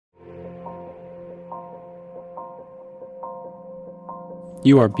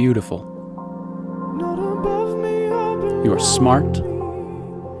You are beautiful. You are smart.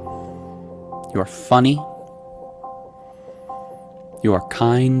 You are funny. You are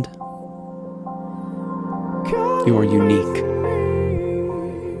kind. You are unique.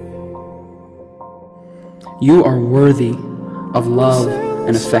 You are worthy of love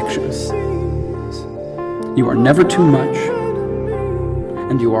and affection. You are never too much,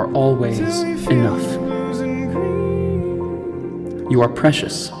 and you are always enough. You are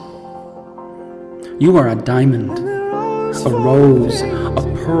precious. You are a diamond, a rose, a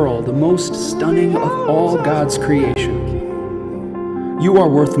pearl, the most stunning of all God's creation. You are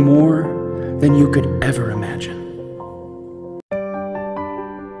worth more than you could ever imagine.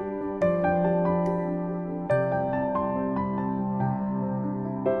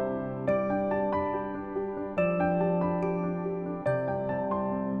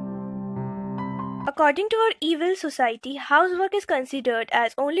 According to our evil society, housework is considered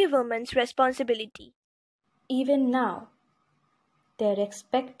as only women's responsibility. Even now, they're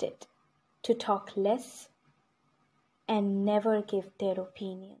expected to talk less and never give their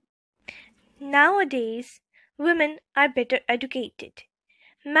opinion. Nowadays, women are better educated,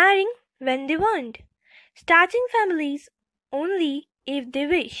 marrying when they want, starting families only if they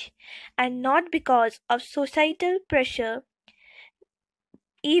wish, and not because of societal pressure.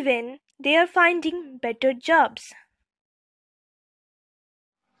 Even they are finding better jobs.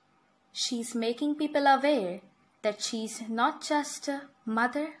 She's making people aware that she's not just a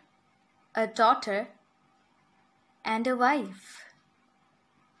mother, a daughter, and a wife,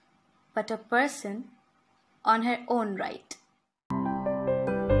 but a person on her own right.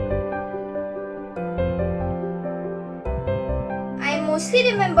 I am mostly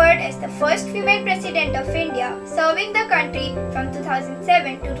remembered as the first female president of India, serving the country from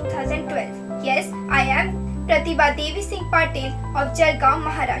 2007 to 2012. Yes, I am Pratibha Devi Singh Patel of Jalgaon,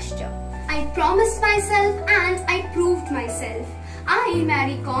 Maharashtra. I promised myself and I proved myself. I,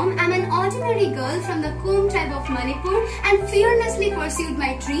 Mary Kom, am an ordinary girl from the Kom tribe of Manipur and fearlessly pursued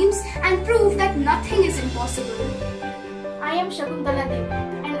my dreams and proved that nothing is impossible. I am Shakuntala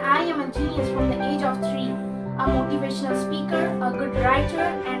Devi and I am a genius from the age of 3, a motivational speaker, a good writer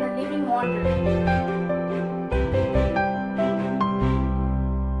and a living wonder.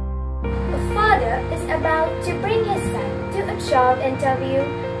 A father is about to bring his son to a job interview,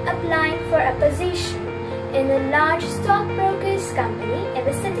 applying for a position in a large stockbroker's company in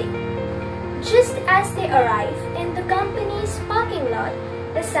the city. Just as they arrive in the company's parking lot,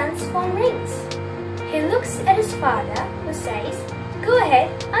 the son's phone rings. He looks at his father, who says, "Go ahead,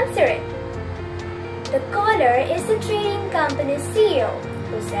 answer it." The caller is the trading company's CEO,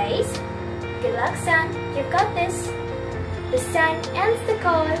 who says, "Good luck, son, you've got this." The son ends the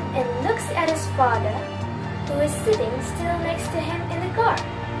call and looks at his father, who is sitting still next to him in the car.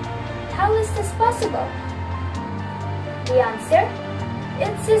 How is this possible? The answer?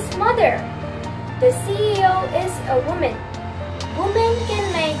 It's his mother. The CEO is a woman. Women can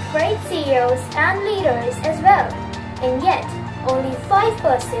make great CEOs and leaders as well, and yet only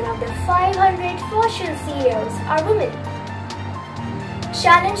 5% of the 500 Fortune CEOs are women.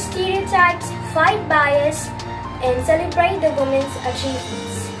 Challenge stereotypes, fight bias, and celebrate the women's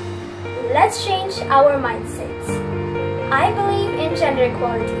achievements. Let's change our mindsets. I believe in gender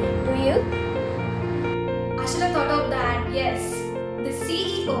equality. Do you? I should have thought of that, yes. The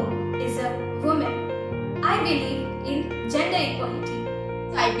CEO is a woman. I believe in gender equality.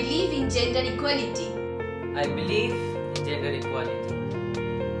 I believe in gender equality. I believe in gender equality.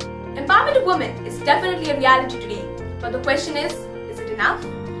 Empowerment of women is definitely a reality today, but the question is it enough?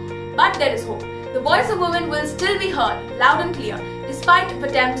 But there is hope. The voice of women will still be heard loud and clear despite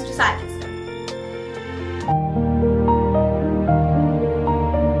attempts to silence.